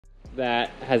that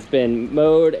has been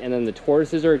mowed and then the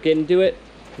tortoises are getting to it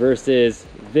versus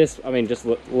this. I mean, just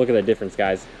look at the difference,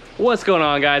 guys. What's going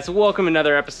on, guys? Welcome to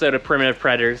another episode of Primitive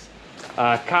Predators.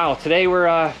 Kyle, today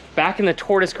we're back in the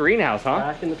tortoise greenhouse, huh?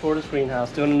 Back in the tortoise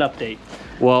greenhouse doing an update.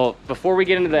 Well, before we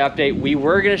get into the update, we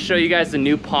were going to show you guys the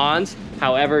new ponds.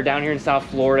 However, down here in South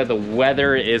Florida, the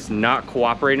weather is not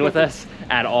cooperating with us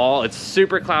at all. It's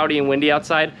super cloudy and windy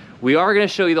outside. We are going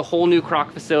to show you the whole new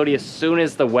croc facility as soon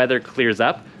as the weather clears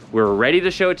up. We're ready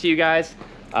to show it to you guys.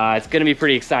 It's going to be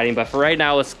pretty exciting, but for right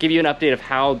now, let's give you an update of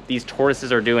how these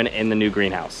tortoises are doing in the new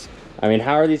greenhouse. I mean,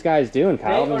 how are these guys doing,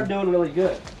 Kyle? They are doing really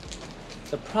good.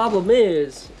 The problem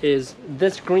is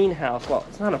this greenhouse, well,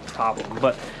 it's not a problem,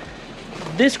 but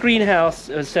this greenhouse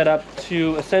is set up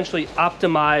to essentially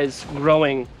optimize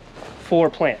growing for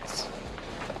plants.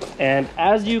 And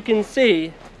as you can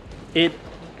see, it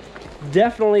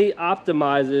definitely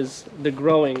optimizes the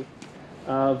growing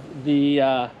of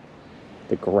the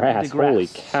grass. Holy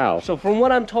cow. So from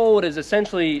what I'm told is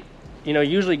essentially, you know,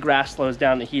 usually grass slows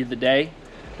down the heat of the day,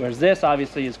 whereas this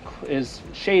obviously is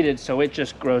shaded, so it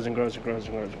just grows and grows and grows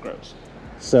and grows and grows.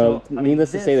 So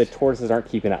needless to say, the tortoises aren't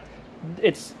keeping up.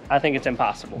 I think it's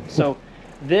impossible. So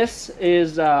this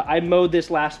is, I mowed this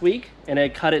last week and I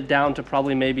cut it down to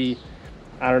probably maybe,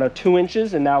 I don't know, 2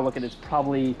 inches, and now look at it's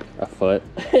probably a foot.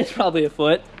 It's probably a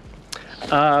foot.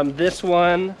 This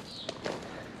one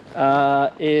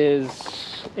is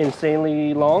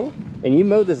insanely long. And you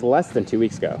mowed this less than 2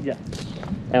 weeks ago. Yeah.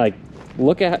 And like,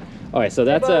 look at, all right, so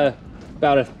that's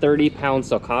about a 30-pound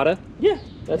sulcata. Yeah,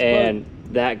 that's and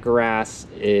fun. That grass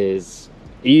is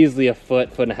easily a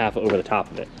foot and a half over the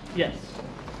top of it. Yes.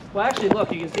 Well, actually,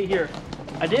 look, you can see here,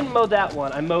 I didn't mow that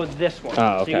one, I mowed this one.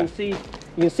 Oh, okay. So you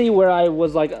can see where I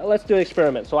was like, let's do an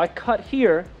experiment. So I cut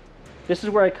here. This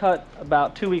is where I cut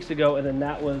about 2 weeks ago, and then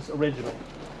that was original.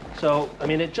 So, I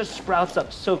mean, it just sprouts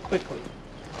up so quickly.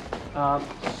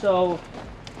 So,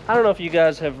 I don't know if you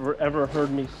guys have ever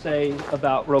heard me say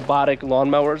about robotic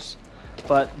lawnmowers,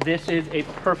 but this is a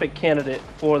perfect candidate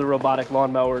for the robotic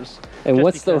lawnmowers. And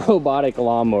what's the robotic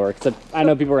lawnmower? Because I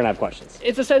know people are gonna have questions.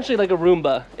 It's essentially like a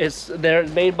Roomba. They're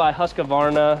made by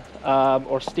Husqvarna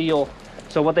or Steel.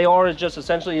 So what they are is just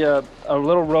essentially a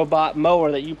little robot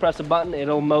mower that you press a button,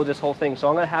 it'll mow this whole thing. So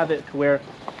I'm gonna have it to where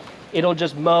it'll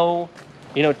just mow,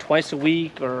 you know, twice a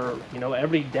week or, you know,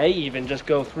 every day even, just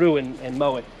go through and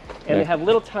mow it. And they have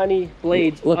little tiny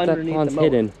blades underneath the mower. That pond's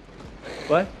hidden.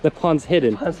 What? The pond's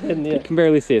hidden. Pond's hidden, yeah. You can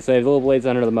barely see it, so they have little blades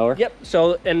under the mower? Yep,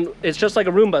 so, and it's just like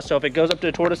a Roomba. So if it goes up to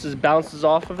the tortoise, it bounces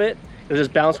off of it. It'll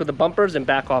just bounce with the bumpers and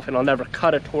back off, and it'll never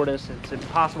cut a tortoise. It's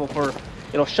impossible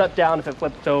it'll shut down if it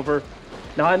flips over.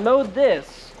 Now I mowed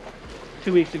this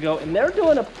 2 weeks ago, and they're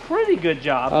doing a pretty good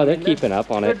job. Oh, they're keeping up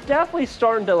on it. They're definitely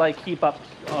starting to like keep up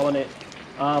on it,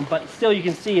 but still you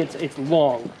can see it's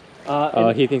long.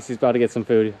 Oh, he thinks he's about to get some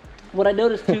food. What I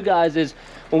noticed too, guys, is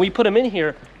when we put them in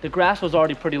here, the grass was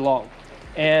already pretty long.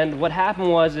 And what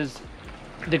happened is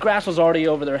the grass was already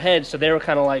over their heads, so they were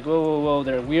kind of like, whoa, whoa, whoa,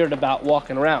 they're weird about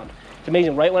walking around. It's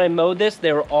amazing, right when I mowed this,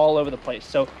 they were all over the place.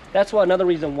 So that's another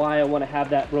reason why I want to have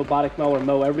that robotic mower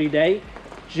mow every day,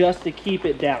 just to keep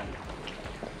it down.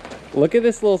 Look at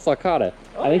this little sulcata.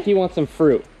 I think he wants some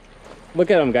fruit. Look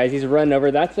at him, guys. He's running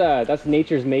over. That's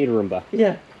nature's made Roomba.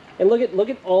 Yeah. And look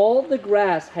at all the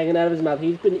grass hanging out of his mouth.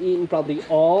 He's been eating probably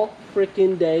all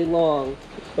freaking day long.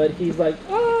 But he's like,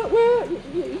 oh, well,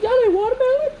 you got any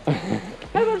watermelon?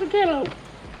 How about some cantaloupe?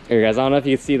 Here, guys, I don't know if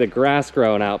you can see the grass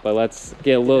growing out, but let's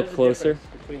get a little closer.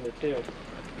 Between the two.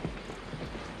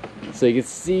 So you can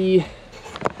see,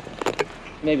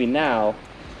 maybe now,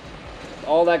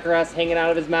 all that grass hanging out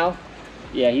of his mouth.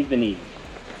 Yeah, he's been eating.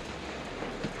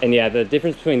 And yeah, the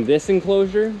difference between this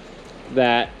enclosure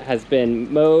that has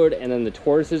been mowed and then the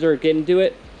tortoises are getting to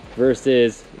it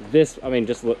versus this. I mean,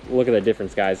 just look at the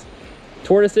difference, guys.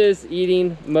 Tortoises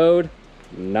eating, mowed,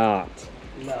 not.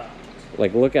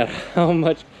 Like, look at how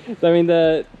much. I mean,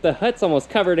 the hut's almost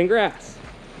covered in grass.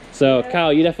 So yeah.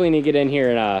 Kyle, you definitely need to get in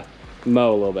here and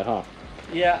mow a little bit, huh?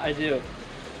 Yeah, I do,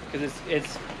 because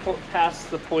it's past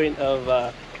the point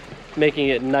of making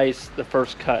it nice the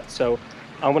first cut. So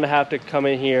I'm gonna have to come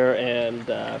in here and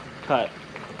cut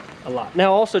a lot.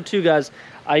 Now also too, guys,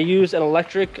 I use an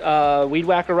electric weed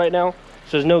whacker right now,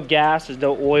 so there's no gas, there's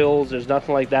no oils, there's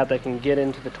nothing like that can get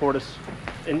into the tortoise,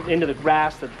 into the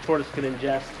grass that the tortoise can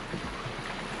ingest.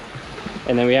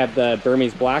 And then we have the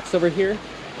Burmese blacks over here.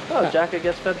 Oh, Jacket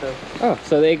gets fed though. Oh,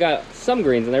 so they got some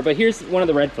greens in there, but here's one of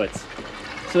the redfoots.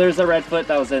 So there's the redfoot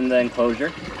that was in the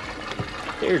enclosure.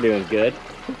 They're doing good.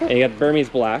 And you got Burmese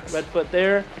blacks. Redfoot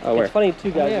there. Oh, where? It's funny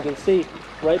too, guys. Oh, yeah. You can see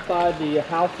right by the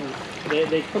houses.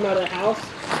 They come out of the house.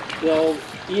 They'll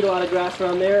eat a lot of grass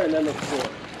around there, and then they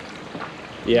explore.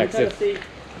 Yeah, you kind of see,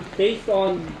 based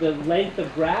on the length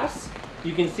of grass,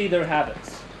 you can see their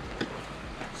habits.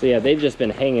 So yeah, they've just been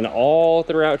hanging all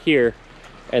throughout here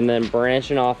and then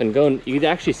branching off and going. You can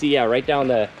actually see, yeah, right down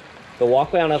the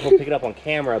walkway. I don't know if we'll pick it up on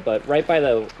camera, but right by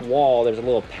the wall, there's a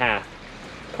little path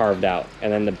carved out.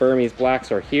 And then the Burmese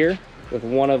blacks are here with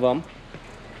one of them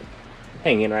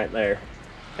hanging right there.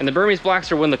 And the Burmese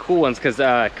blacks are one of the cool ones because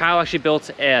Kyle actually built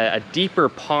a deeper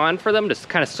pond for them to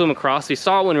kind of swim across. We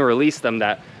saw when we released them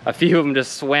that a few of them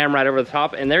just swam right over the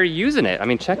top, and they're using it. I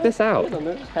mean, check this out.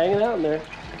 They're just hanging out in there.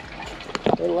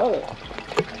 They love it.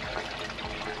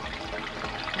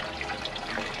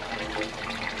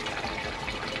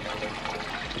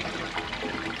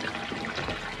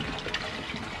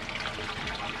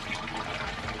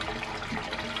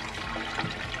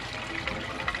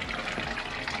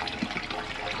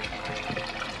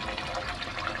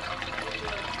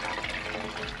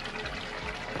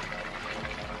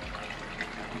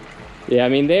 Yeah, I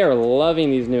mean, they are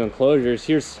loving these new enclosures.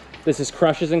 This is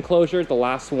Crush's enclosure, the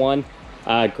last one.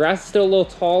 Grass is still a little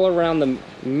tall around the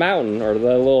mountain, or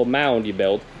the little mound you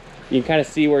build. You can kind of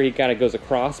see where he kind of goes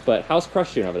across, but how's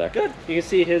Crush doing over there? Good. You can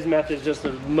see his method is just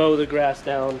to mow the grass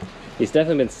down. He's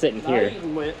definitely been sitting here. Not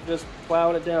eating with, just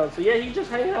plowing it down. So yeah, he's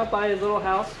just hanging out by his little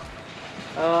house.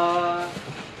 Let's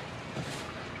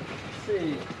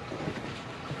see.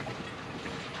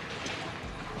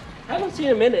 Haven't seen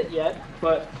him in it yet,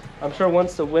 but I'm sure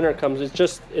once the winter comes,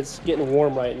 it's getting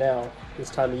warm right now,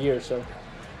 this time of year, so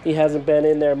he hasn't been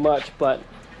in there much, but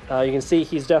you can see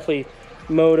he's definitely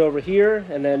mowed over here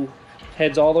and then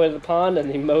heads all the way to the pond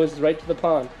and he mows right to the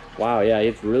pond. Wow, yeah,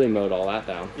 he's really mowed all that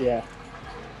down. Yeah.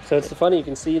 So it's funny, you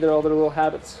can see all their little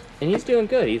habits. And he's doing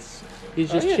good. He's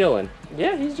just chilling.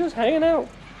 Yeah, he's just hanging out.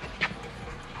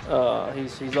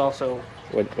 He's also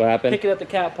What happened? picking at the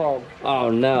cat palm. Oh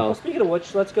no. Well, speaking of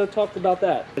which, let's go talk about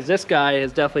that. This guy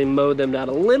has definitely mowed them down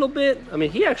a little bit. I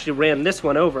mean, he actually ran this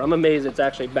one over. I'm amazed it's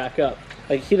actually back up.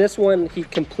 Like this one, he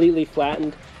completely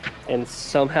flattened and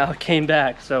somehow came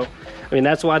back. So, I mean,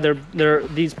 that's why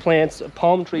these plants,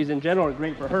 palm trees in general, are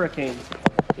great for hurricanes.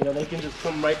 You know, they can just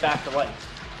come right back to life.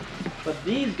 But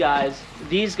these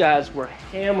guys were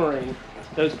hammering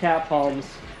those cat palms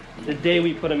the day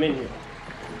we put them in here.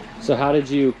 So how did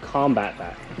you combat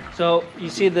that? So you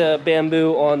see the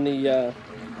bamboo on the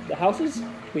houses?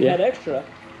 We Yeah. had extra.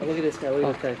 Oh, look at this guy. Look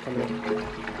at this guy coming in.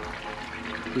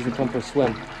 He's gonna come for a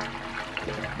swim.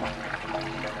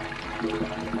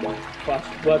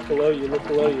 Watch below you. Look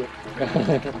below you. He's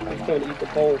trying to eat the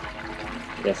pole.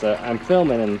 Yeah, so I'm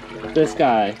filming and this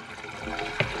guy,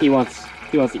 he wants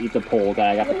to eat the pole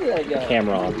that I got Look at that the guy.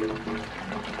 camera on.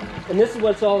 And this is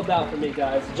what it's all about for me,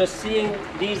 guys. Just seeing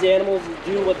these animals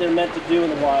do what they're meant to do in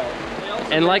the wild.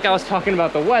 And like I was talking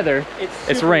about the weather, it's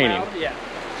super raining. loud, yeah.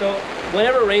 So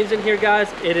whenever it rains in here,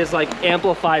 guys, it is like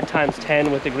amplified times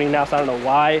 10 with the greenhouse. I don't know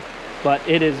why, but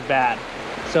it is bad.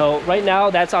 So right now,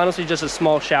 that's honestly just a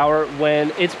small shower.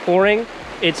 When it's pouring,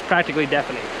 it's practically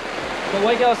deafening. But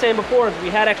like I was saying before, we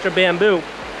had extra bamboo.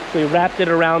 We wrapped it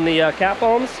around the cat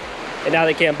palms, and now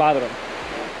they can't bother them.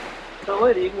 So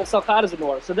later, even the sulcatas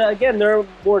ignore. So again, they're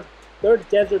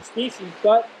desert species,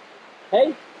 but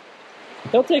hey,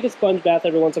 he'll take a sponge bath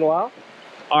every once in a while.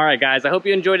 All right, guys, I hope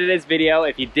you enjoyed today's video.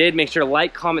 If you did, make sure to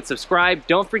like, comment, subscribe.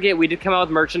 Don't forget, we did come out with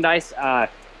merchandise.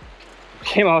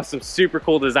 Came out with some super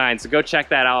cool designs, so go check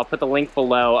that out. I'll put the link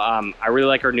below. I really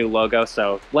like our new logo,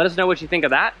 so let us know what you think of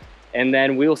that, and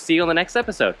then we will see you on the next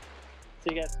episode.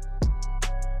 See you guys.